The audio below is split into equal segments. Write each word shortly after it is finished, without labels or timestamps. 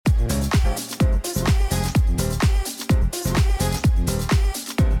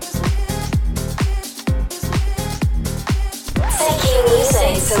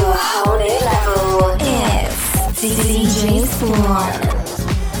4.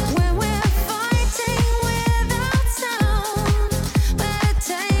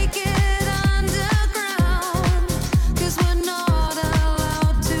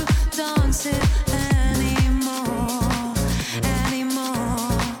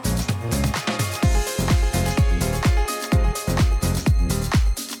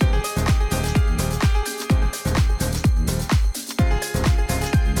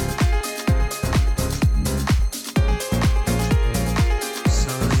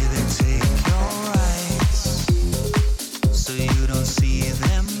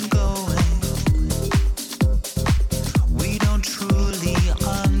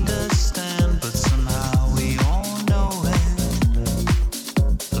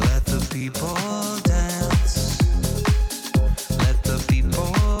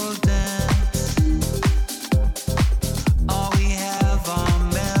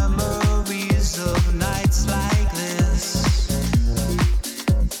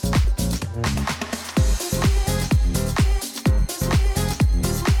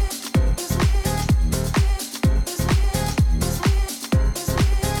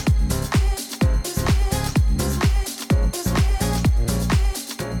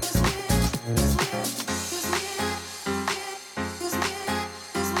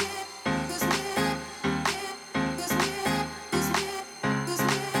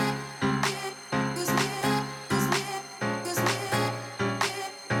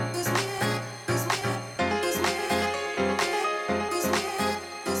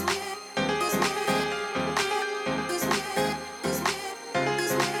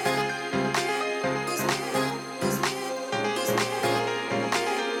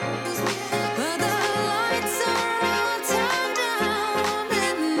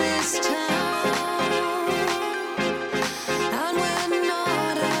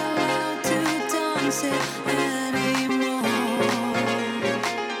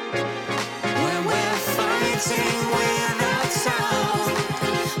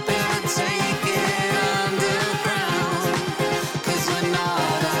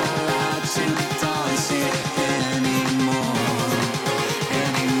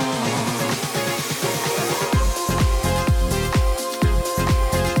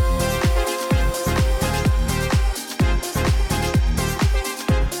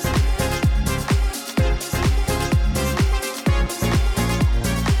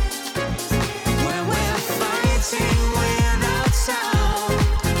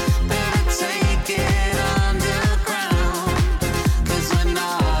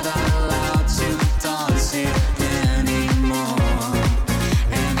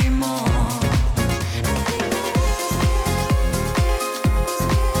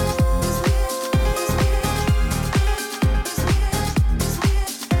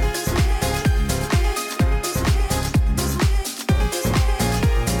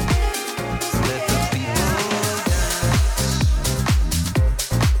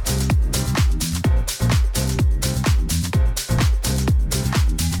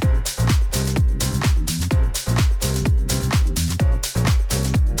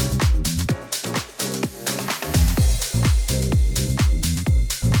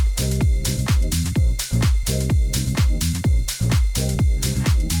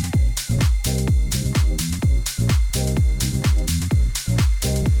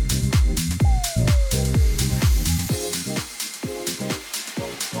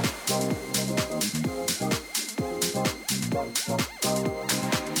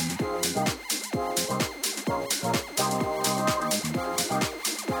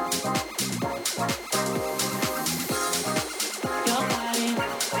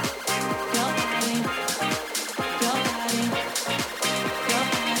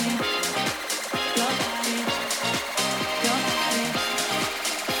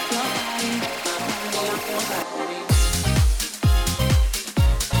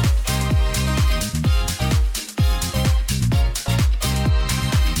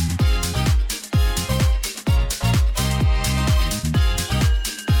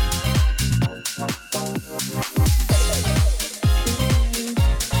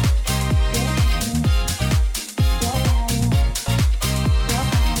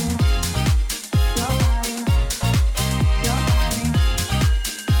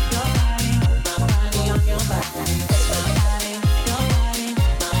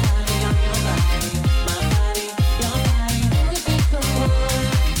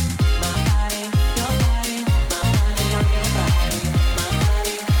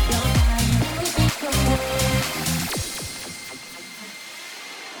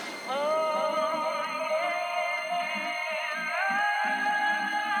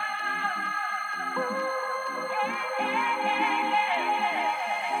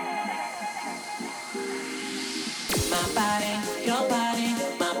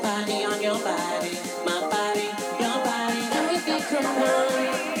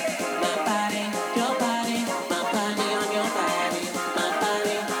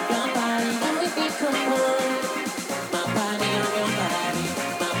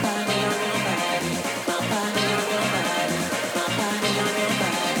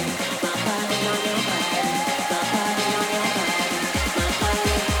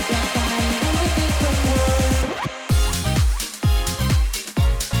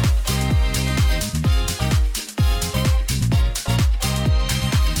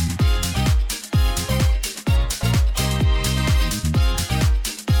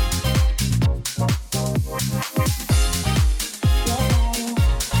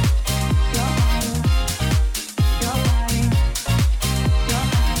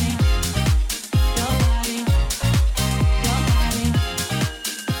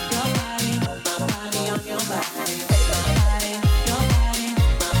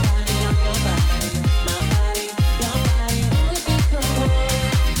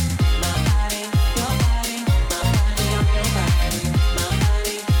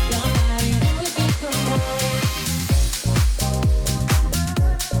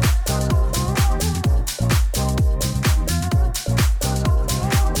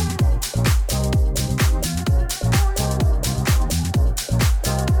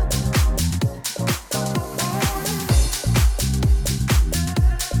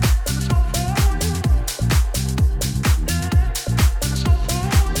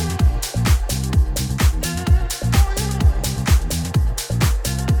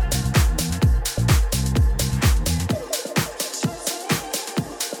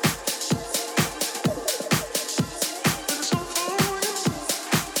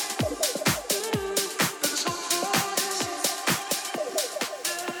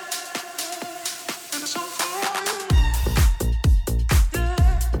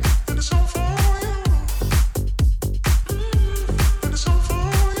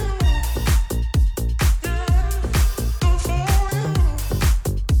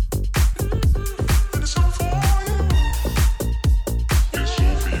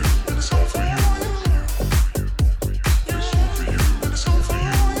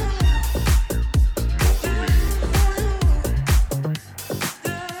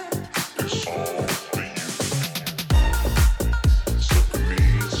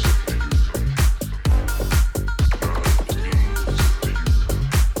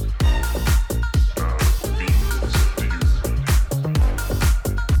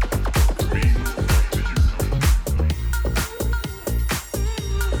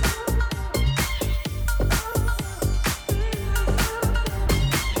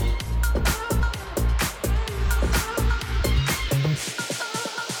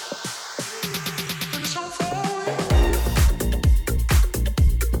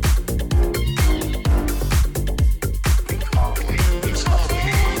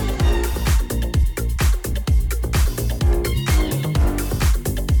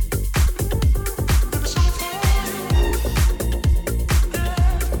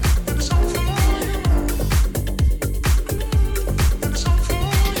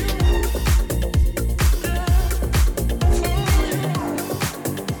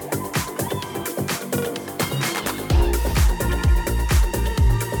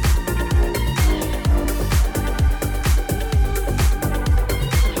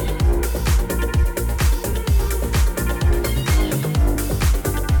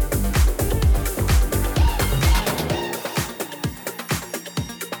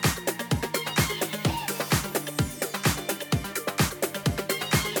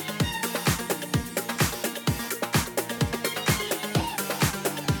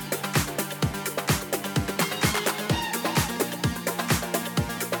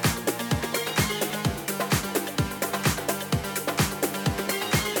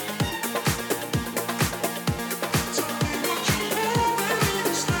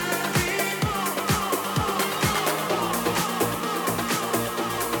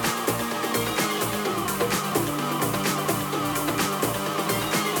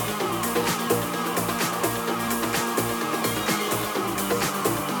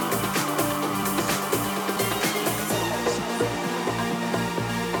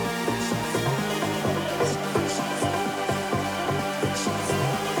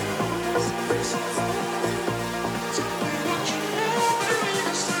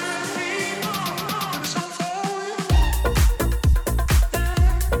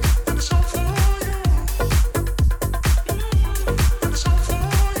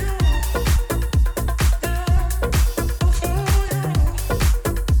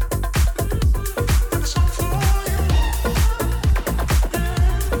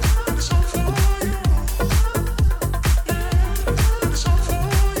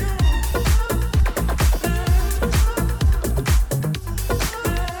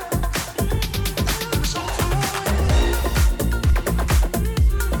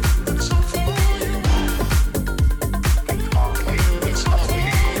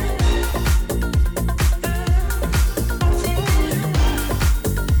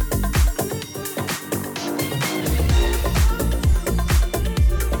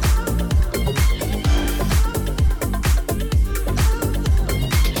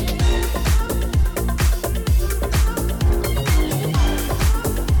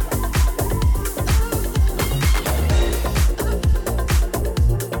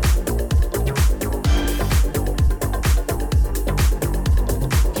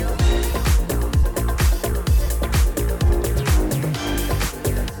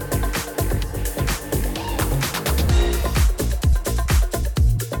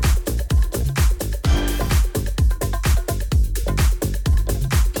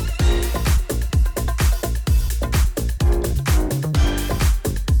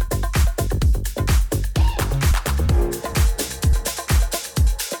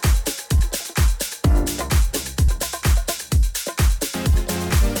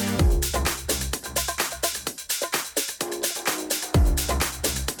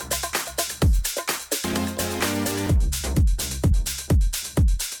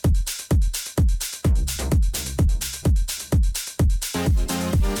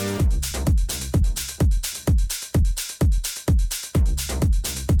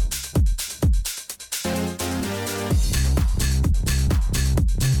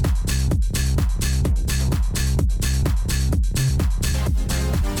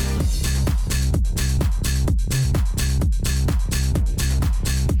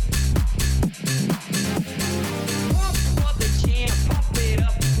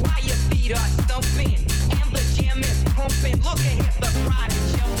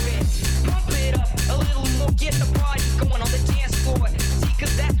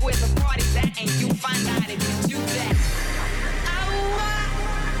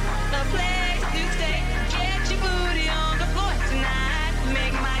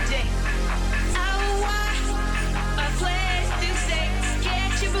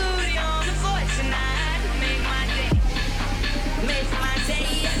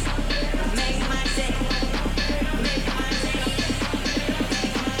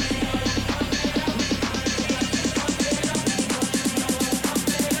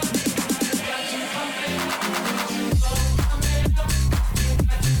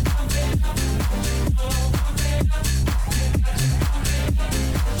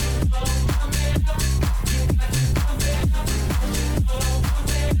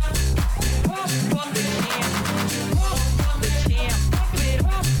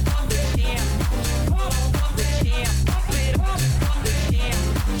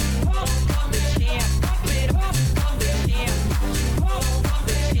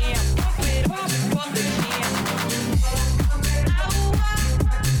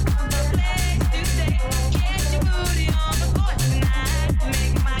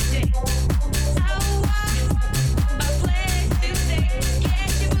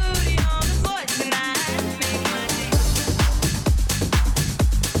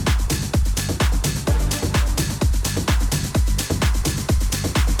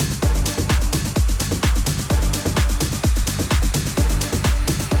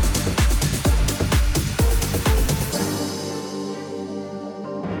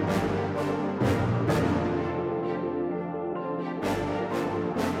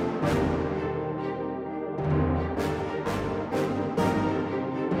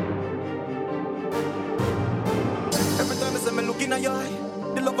 your eye.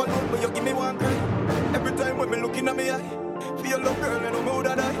 The love alone when you give me one cry. Every time when me looking at me eye. Feel love girl, you know me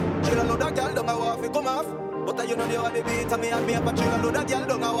woulda die. Chill a load of girl, don't I want to come off. But you know you want the beat of me and me up a chill a load of girl,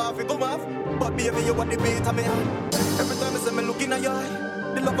 don't I want to come off. But baby, you want the beat of me hand. Every time I say me looking at your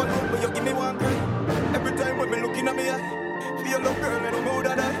eye. The love alone when you give me one cry. Every time when me looking at me eye. Feel love girl, you know me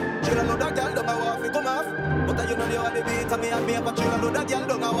woulda die. Chill a load of girl, don't I want to come off. But you know you want the beat of me and me up a chill a load of girl,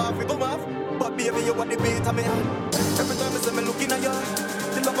 don't I want to come off. But baby, you want the beat of me hand. Every time I say me looking at your eye.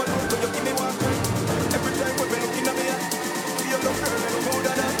 The love alone when you give me one cry. Every time when me looking at me eye. Feel love girl, you know me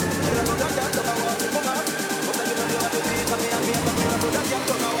woulda die. Chill a load of girl, don't I want to come off. But you know you want the beat of me and me up a chill a load of girl,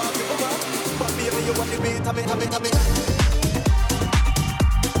 don't I want to come off. But baby, you want the beat of me.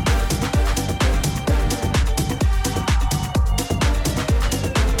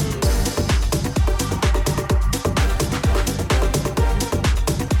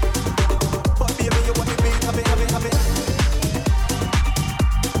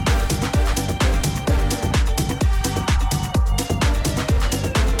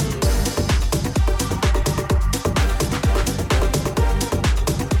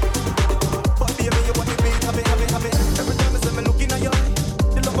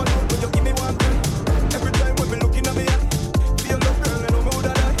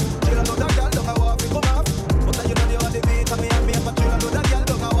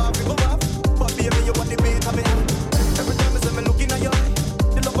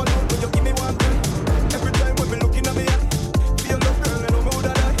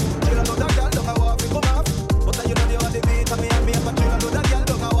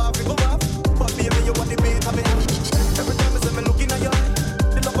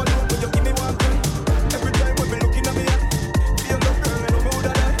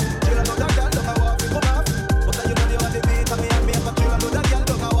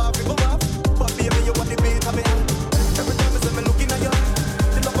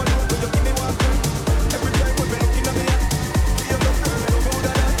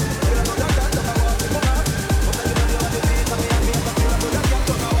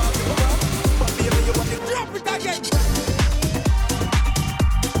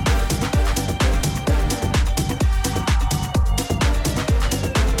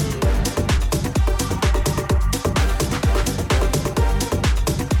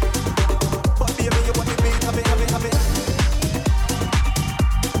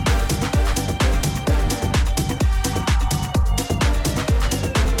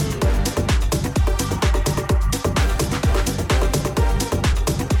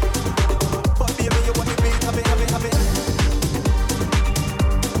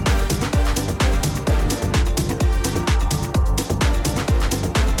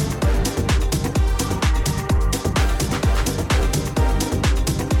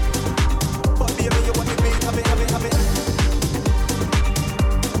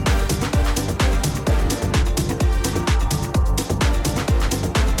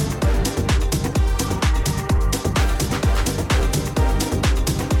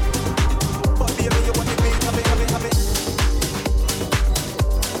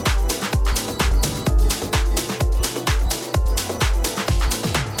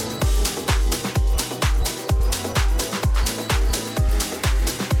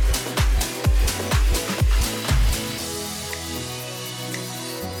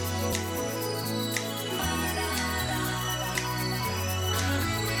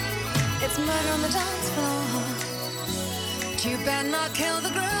 It's murder on the dance floor. But you better not kill the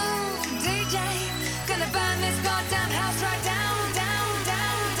groove, DJ. Gonna burn this goddamn house right down, down,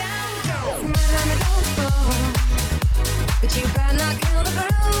 down, down, down. It's murder on the dance floor. But you better not kill the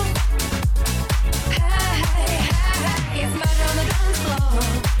groove. Hey, hey, hey, hey. It's murder on the dance floor.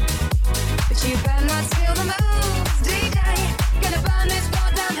 But you better not steal the moves, DJ. Gonna burn this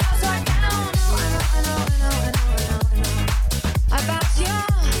goddamn house right down. I know. About your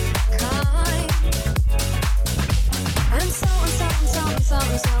kind. I'm so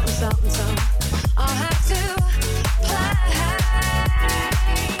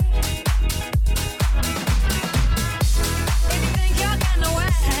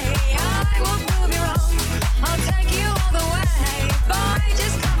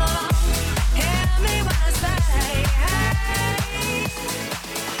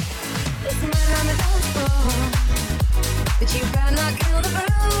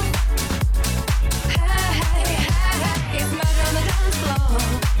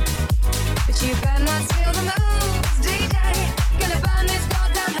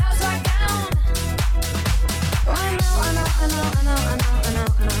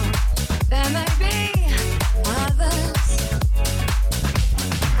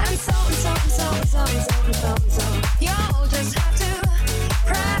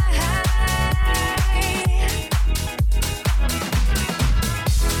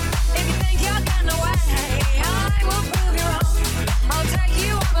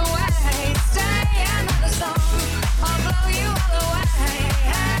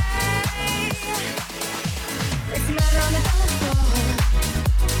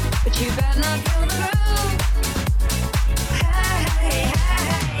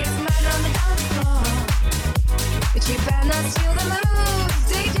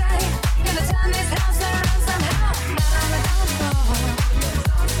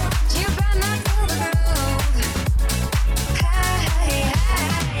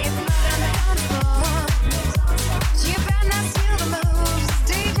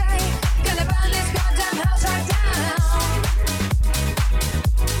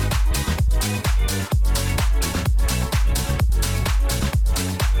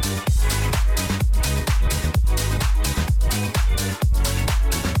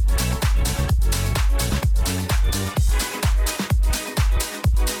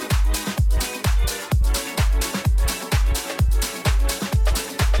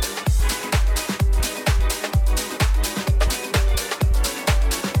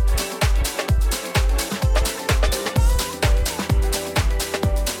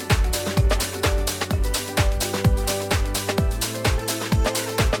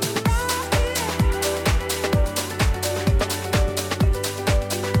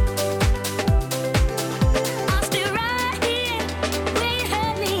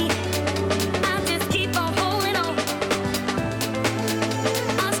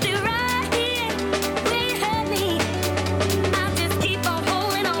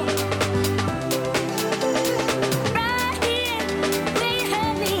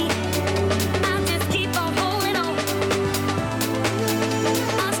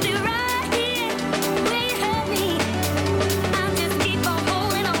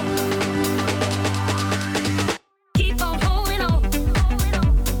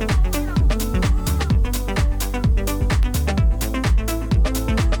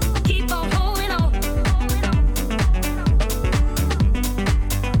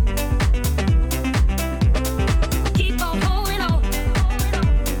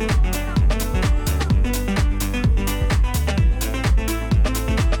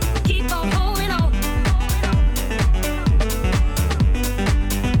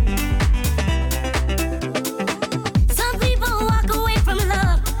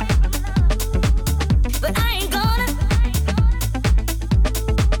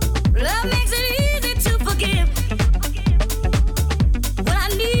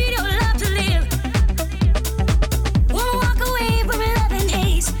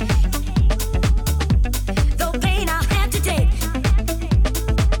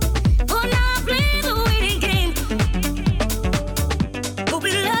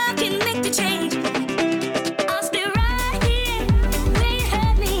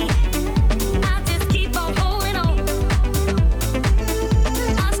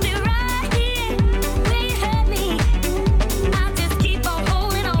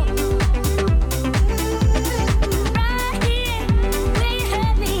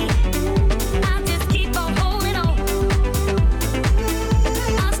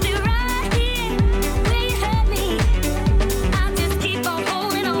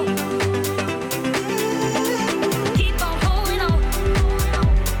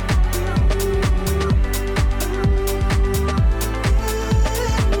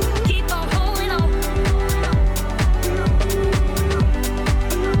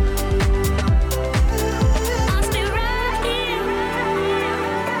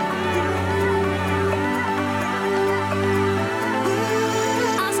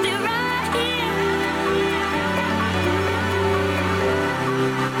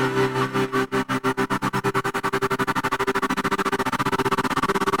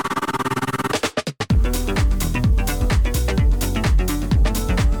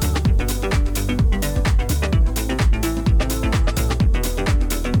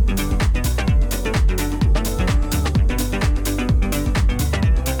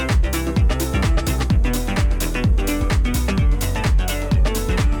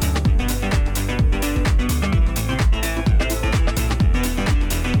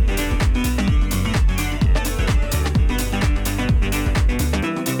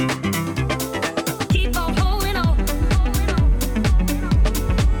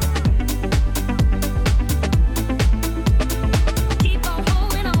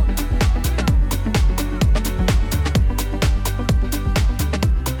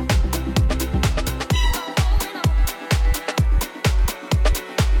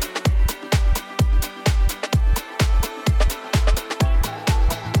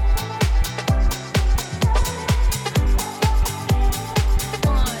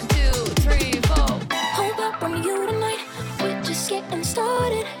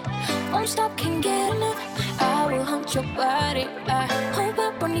started. Won't stop, can't get enough. I will hunt your body. I hope I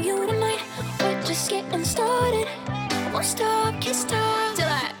burn you tonight. We're just getting started. Won't stop, can't stop till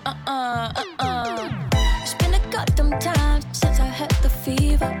I It's been a goddamn time since I had the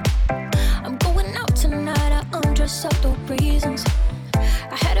fever. I'm going out tonight, I undress all the reasons.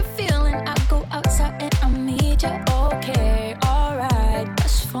 I had a feeling I'd go outside and I'll meet you. Okay, alright,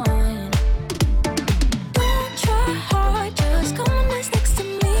 that's fine. Don't try hard, just come on dance next to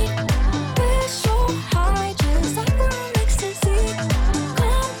me. We're so high, just like we're on ecstasy.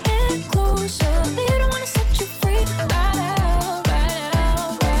 Come in closer, they don't wanna set you free. Right out, right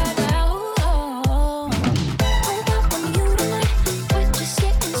out, right out. Hold up on you tonight, we're just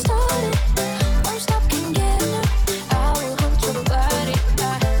getting started. Won't stop, can't get enough. I will hunt your body.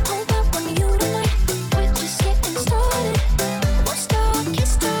 Hold up on you tonight, we're just getting started. Won't stop,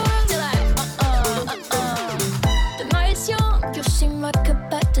 can't stop till I The night's young, you seem like a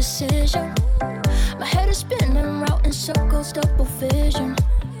bad decision. My head is spinning round in circles, double vision.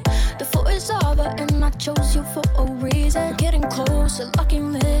 The foot is over and I chose you for a reason. Getting closer,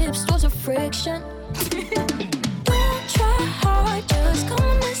 locking lips, doors of friction. Don't try hard, just come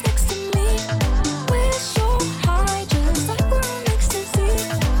on dance next to me. We're so high, just like we're on ecstasy.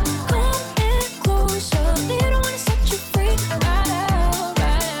 Come in closer, they don't wanna set you free. Right out,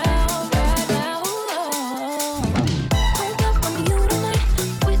 right out, right out. Hold up on you tonight,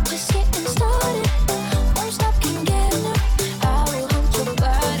 we're just getting started. Won't stop, can't get enough. I will hunt your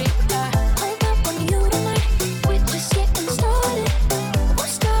body. Hold up on you tonight, we're just getting started. Won't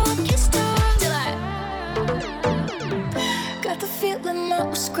stop, can't stop till I got the feeling I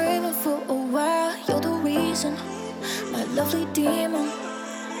was craving for a while. You're the reason, my lovely demon.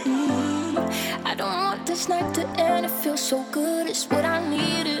 I don't want this night to end. It feels so good, it's what I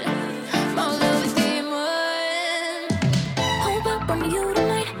needed. My lovely demon. Hold up on you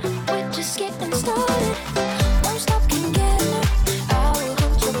tonight, we're just getting started. Won't stop, can't get enough. I will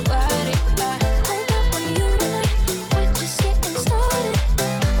hunt your body. Hold up on you tonight, we're just getting started.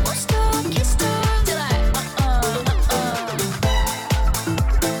 Won't stop, can't stop till I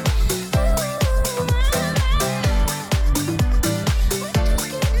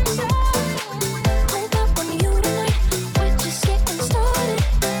Hold up on you tonight, we're just getting started.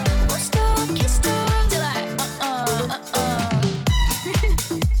 Won't stop, can't stop till I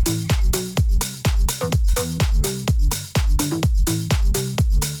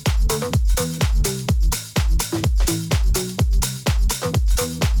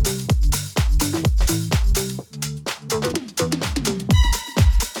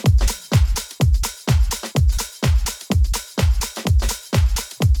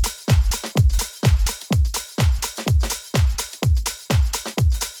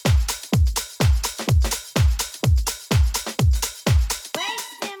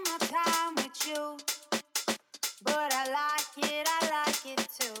Wasting my time with you, but I like it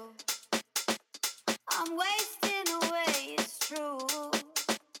too. I'm wasting away, it's true,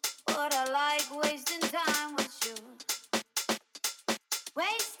 but I like wasting time with you.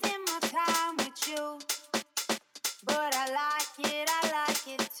 Wasting my time with you, but I like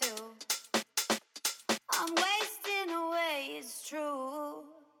it too. I'm wasting away, it's true,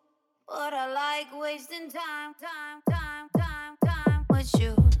 but I like wasting time with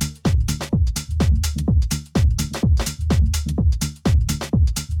you.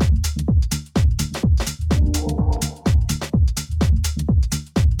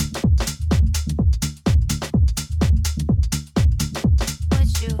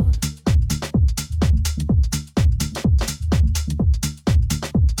 With you.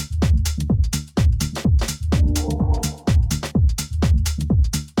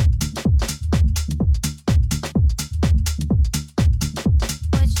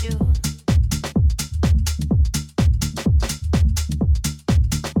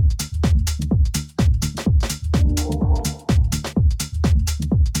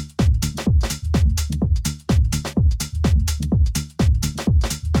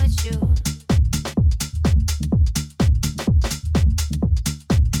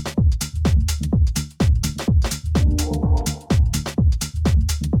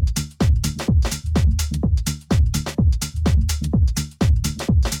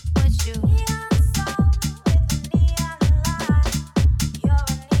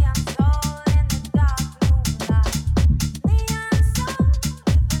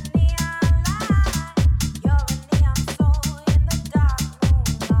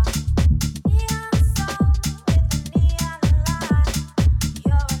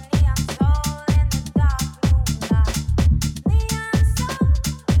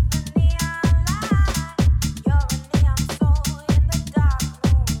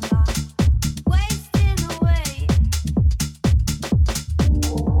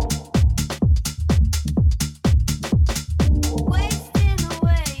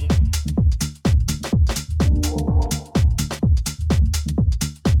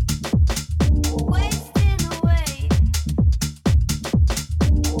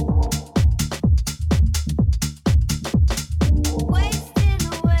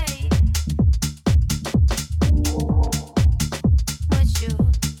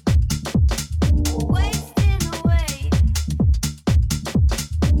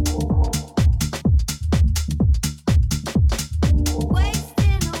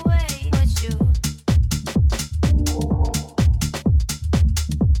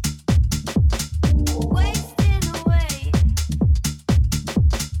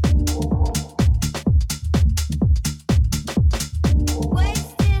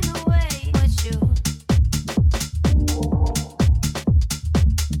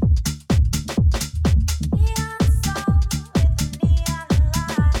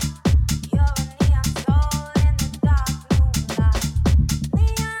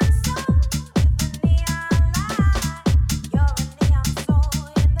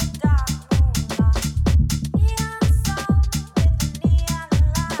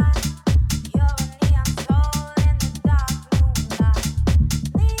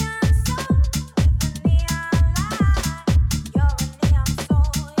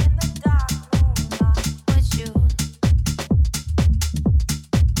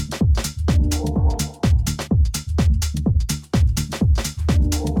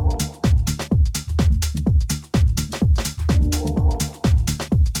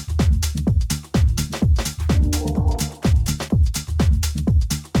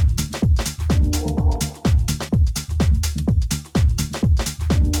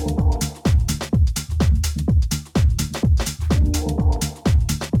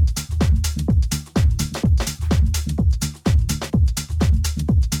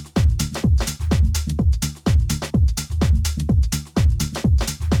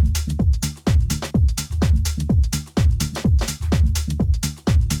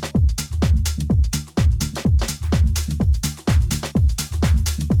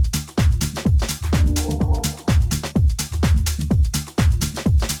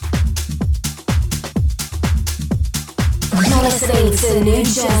 to New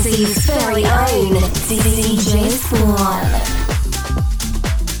Jersey's very own DJ Swan.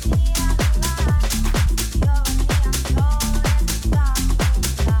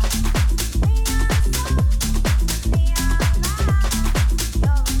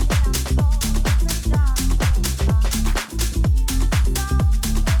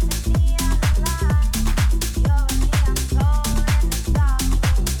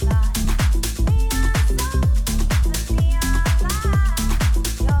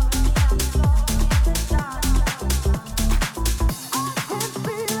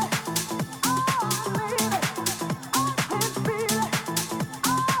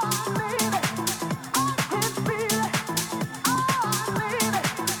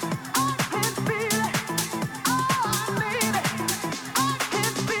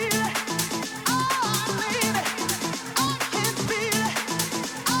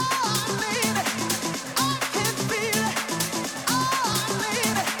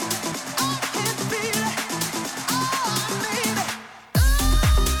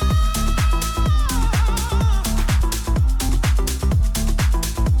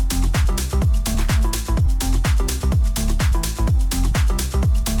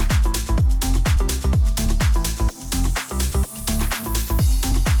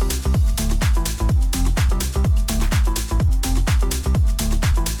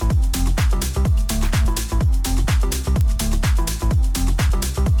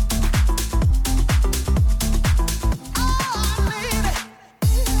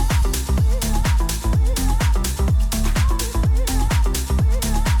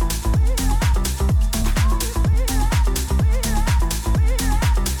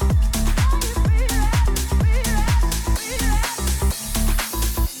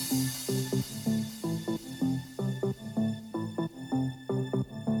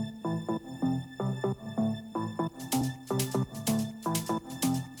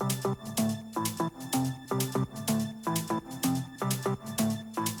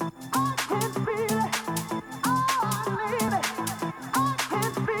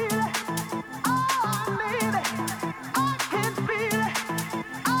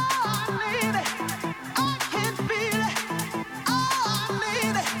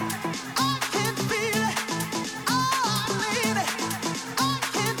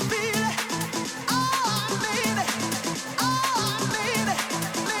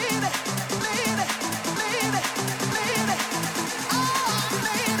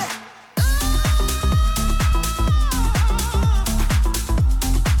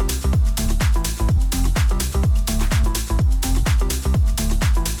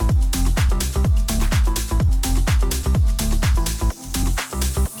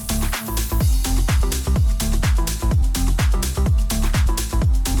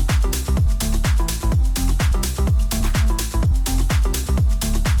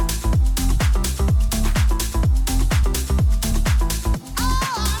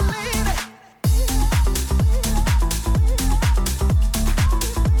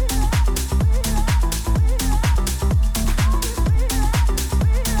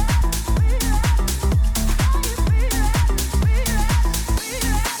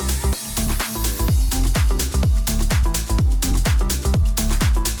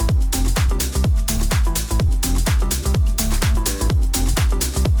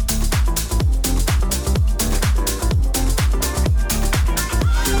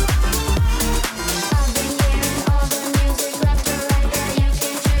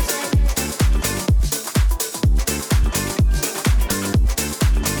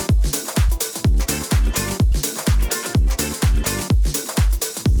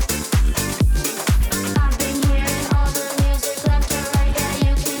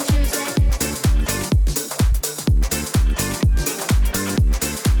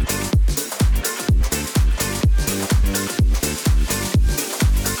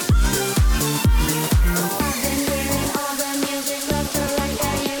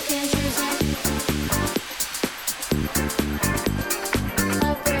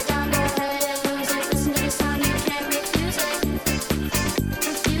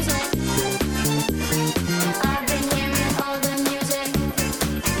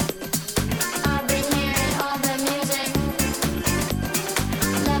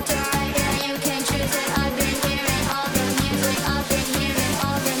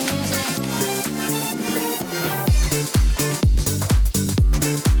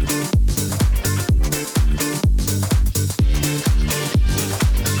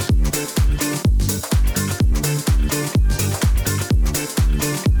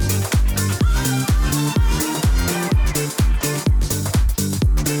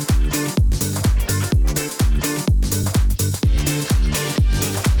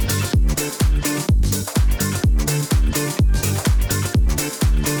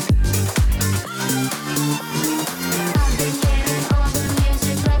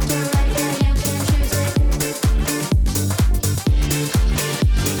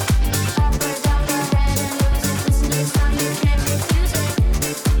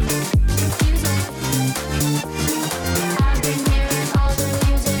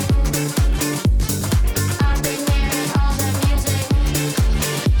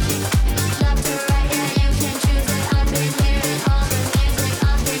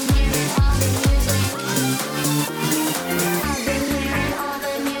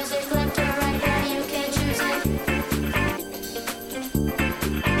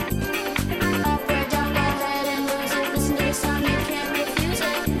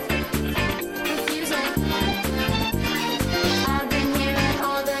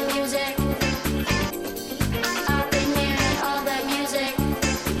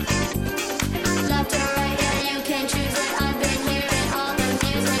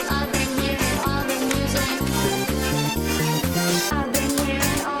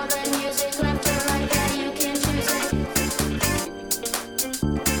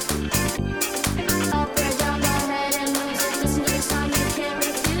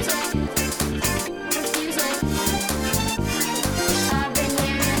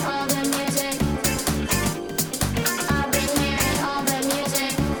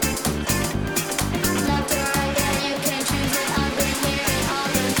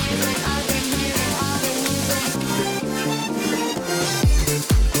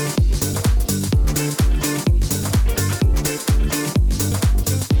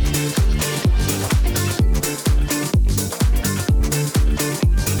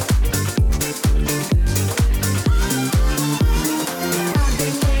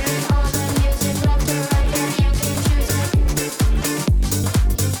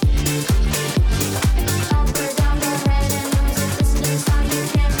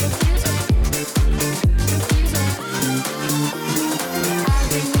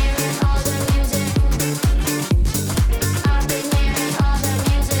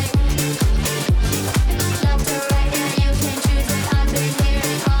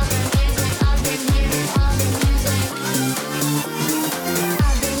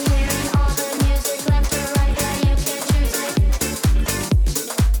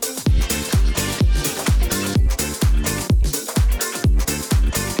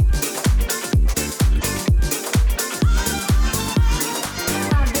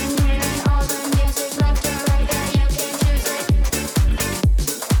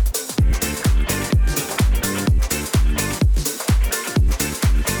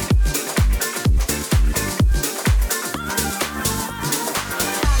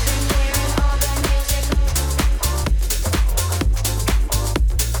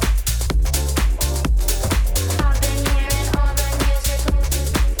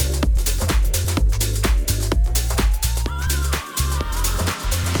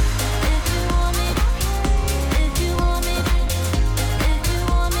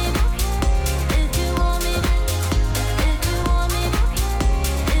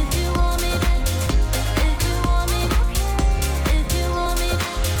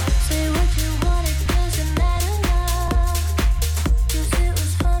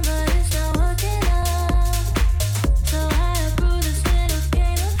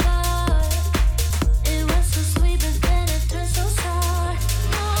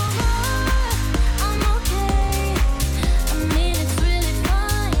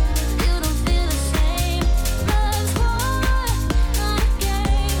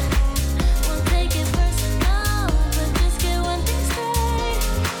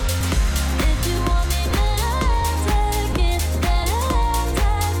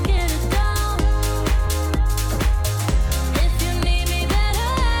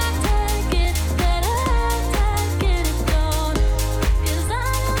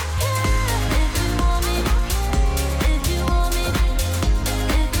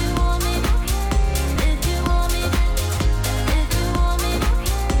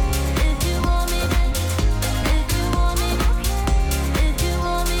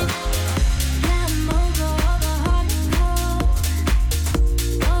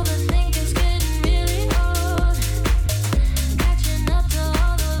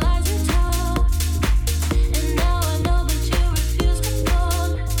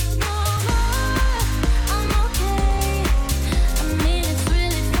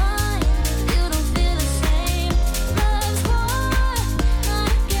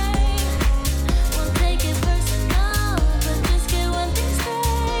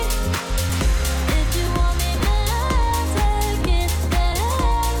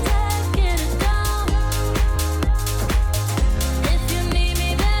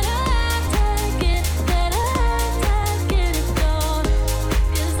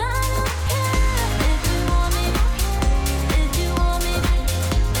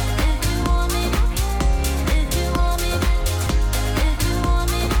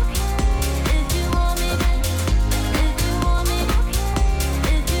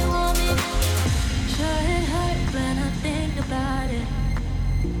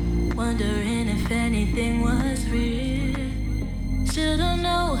 wondering if anything was real. Still don't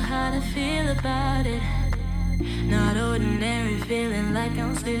know how to feel about it. Not ordinary, feeling like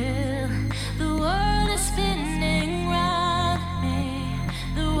I'm still. The world is spinning round me.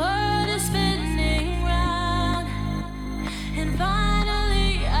 The world is spinning round. And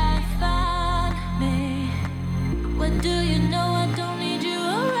finally I found me. What do you know? I don't need you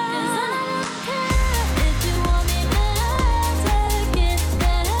around. 'Cause I don't care if you want me better, take it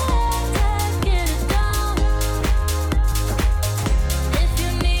better, take it down. If you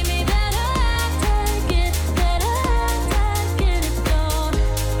need me better, take it better, take it down.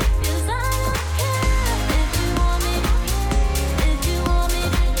 'Cause I don't care if you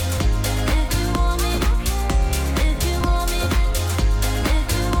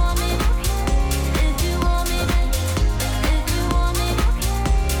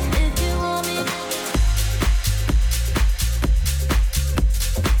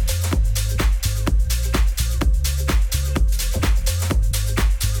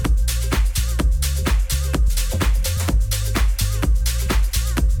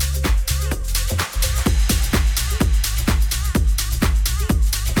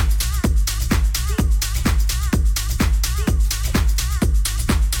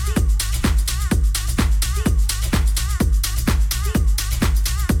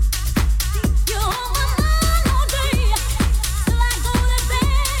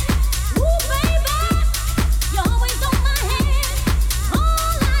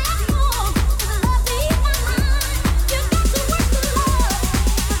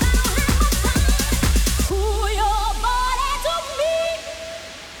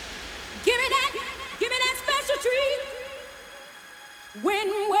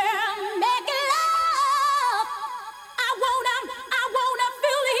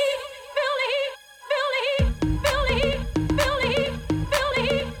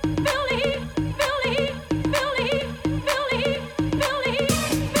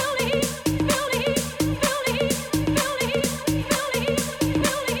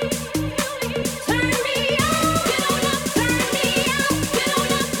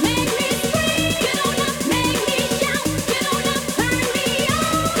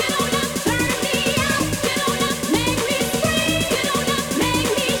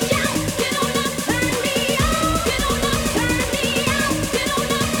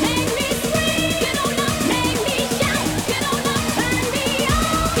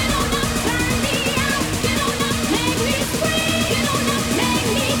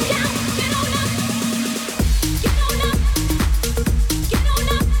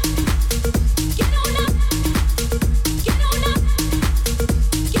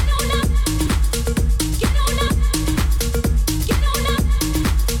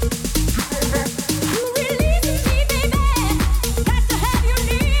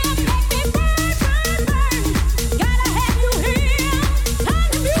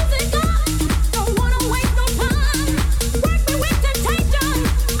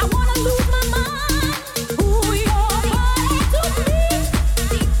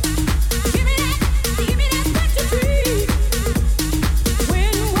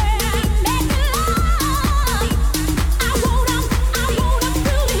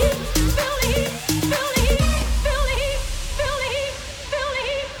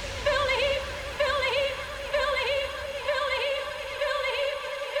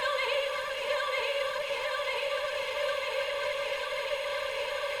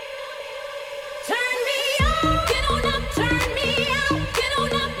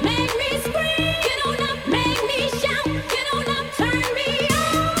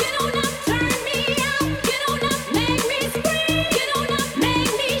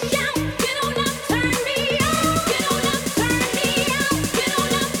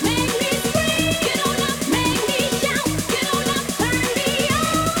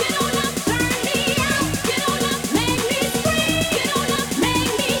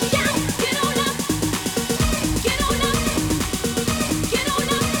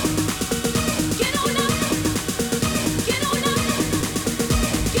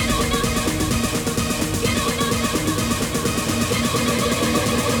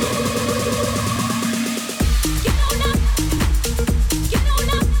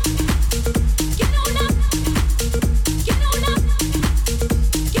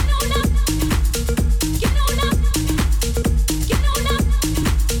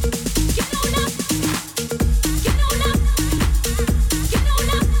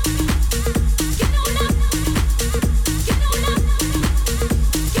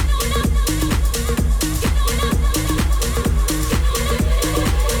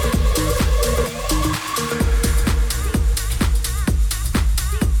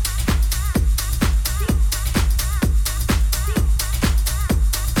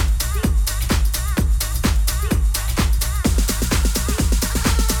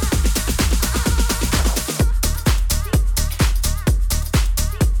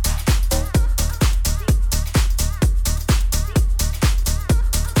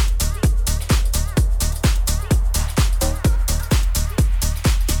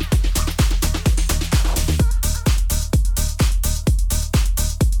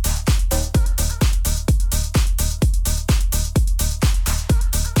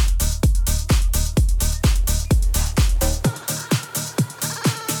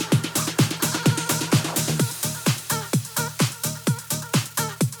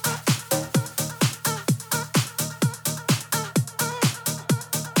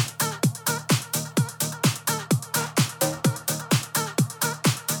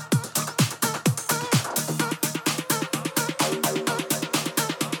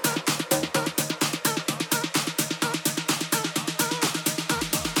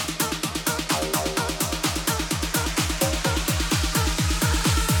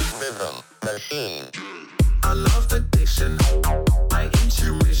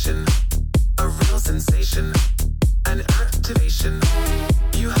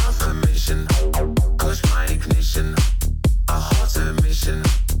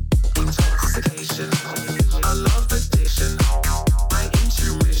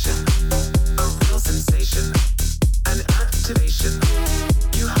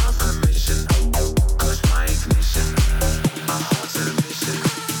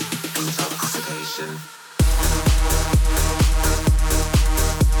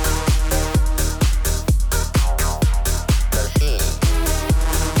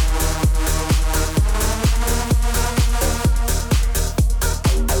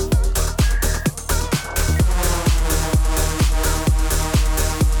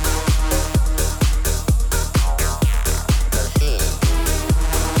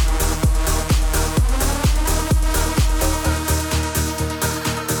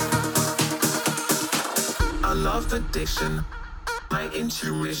addiction, my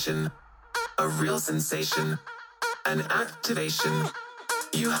intuition, a real sensation, an activation.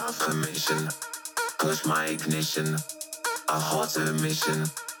 You have permission, push my ignition, a hot emission,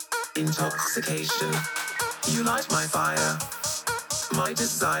 intoxication. You light my fire, my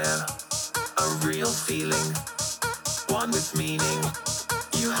desire, a real feeling, one with meaning.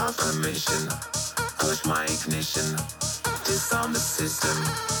 You have permission, push my ignition, disarm the system,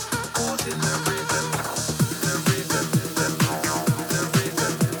 caught in the rhythm, the rhythm, the rhythm, the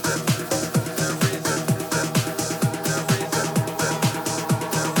rhythm, the rhythm, the rhythm, the rhythm,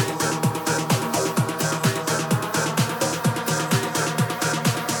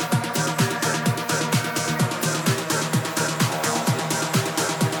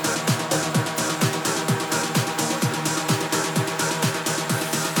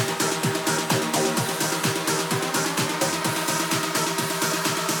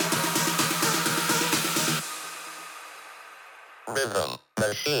 rhythm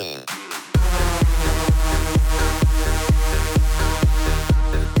machine.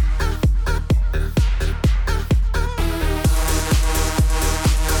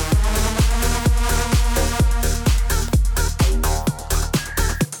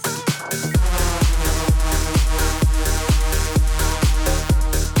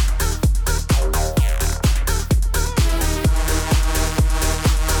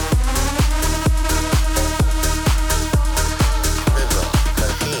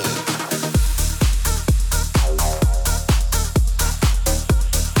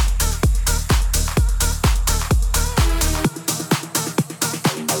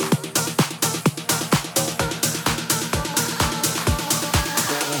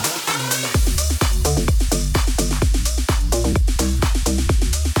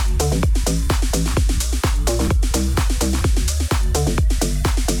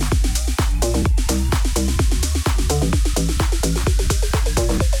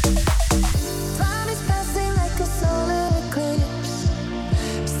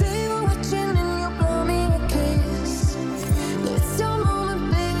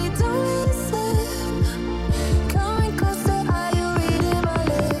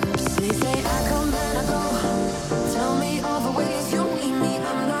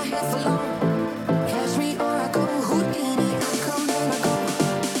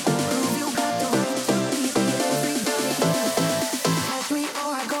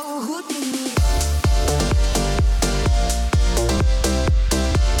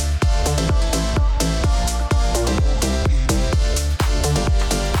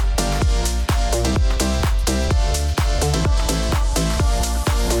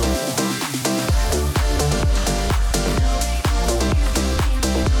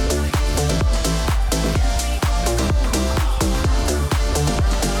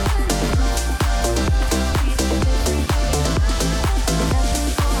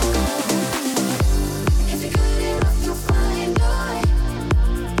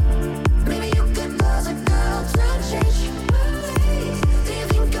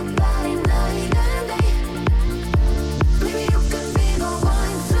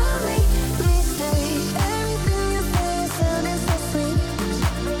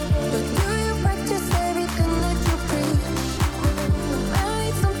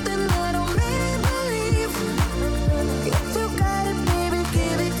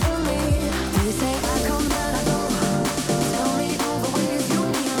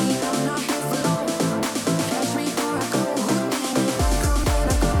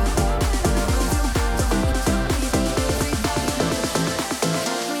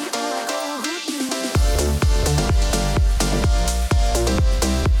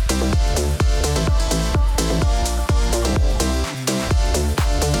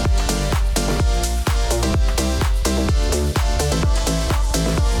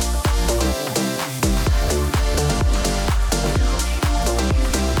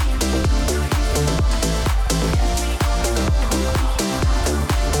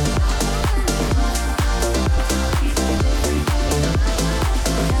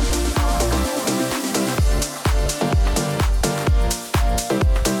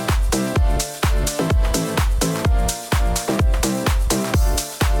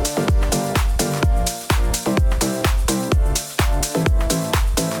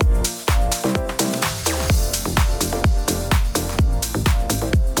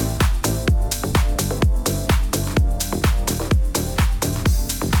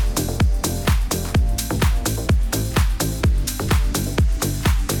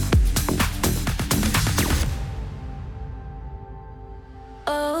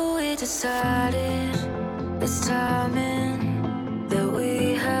 decided this timing that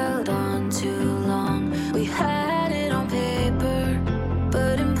we held on too long. We had it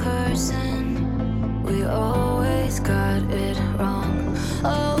person. We always got it wrong.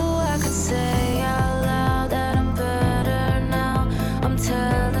 Oh, I could say out loud that I'm better now. I'm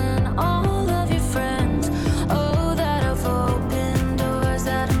telling all of your friends, oh, that I've opened doors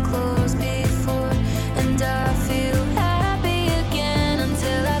that I've closed before. And I feel happy again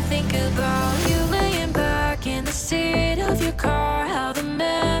until I think about you laying back in the seat of your car. How the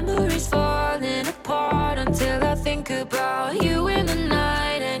memories falling apart until I think about you in the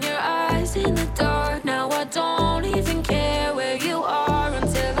night and your eyes in the dark. Now I don't even care where you are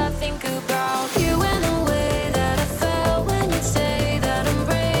until I think about you in the way that I felt when you say that I'm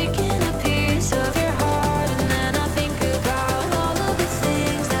breaking a piece of your heart. And then I think about all of the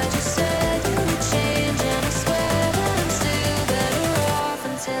things that you said you would change, and I swear that I'm still better off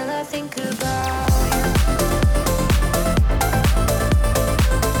until I think about you.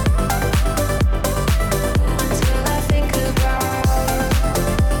 Until I think about you.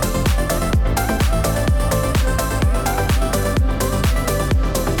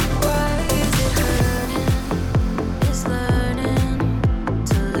 Why is it hurting? Is learning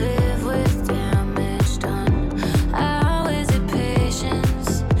to live with damage done. How is it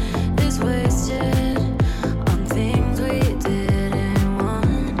patience is wasted on things we didn't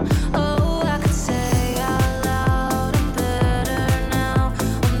want? Oh, I could say out loud I'm better now.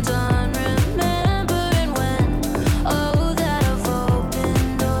 I'm done remembering when, oh, that I've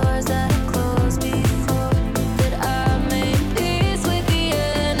opened doors that I've closed before. That I made peace with the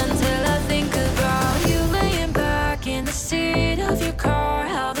end until I think about you laying back in the seat of your car.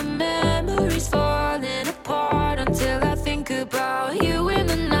 How the memories falling apart until I think about you in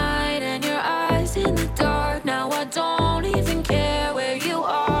the night and your eyes in the dark. Now I don't even care where you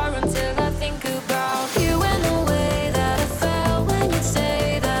are until I think about you and the way that I felt when you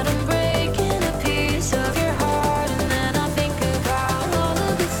say that I'm breaking a piece of your heart. And then I think about all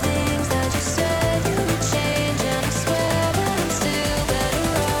of the things that you said you would change, and I swear that I'm still better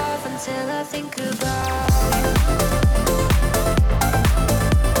off until I think about you.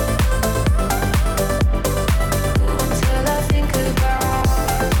 Until I think about you.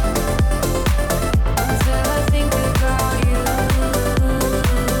 Until I think about you.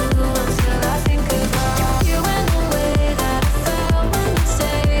 Until I think about you and the way that I felt when you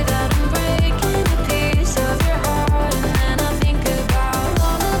say that I'm breaking a piece of your heart. And then I think about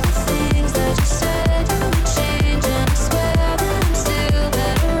all of the things that you said you would change, and I swear that I'm still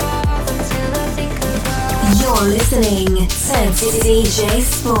better off until I think about you. You're listening to DJ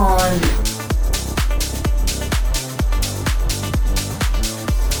Spawn.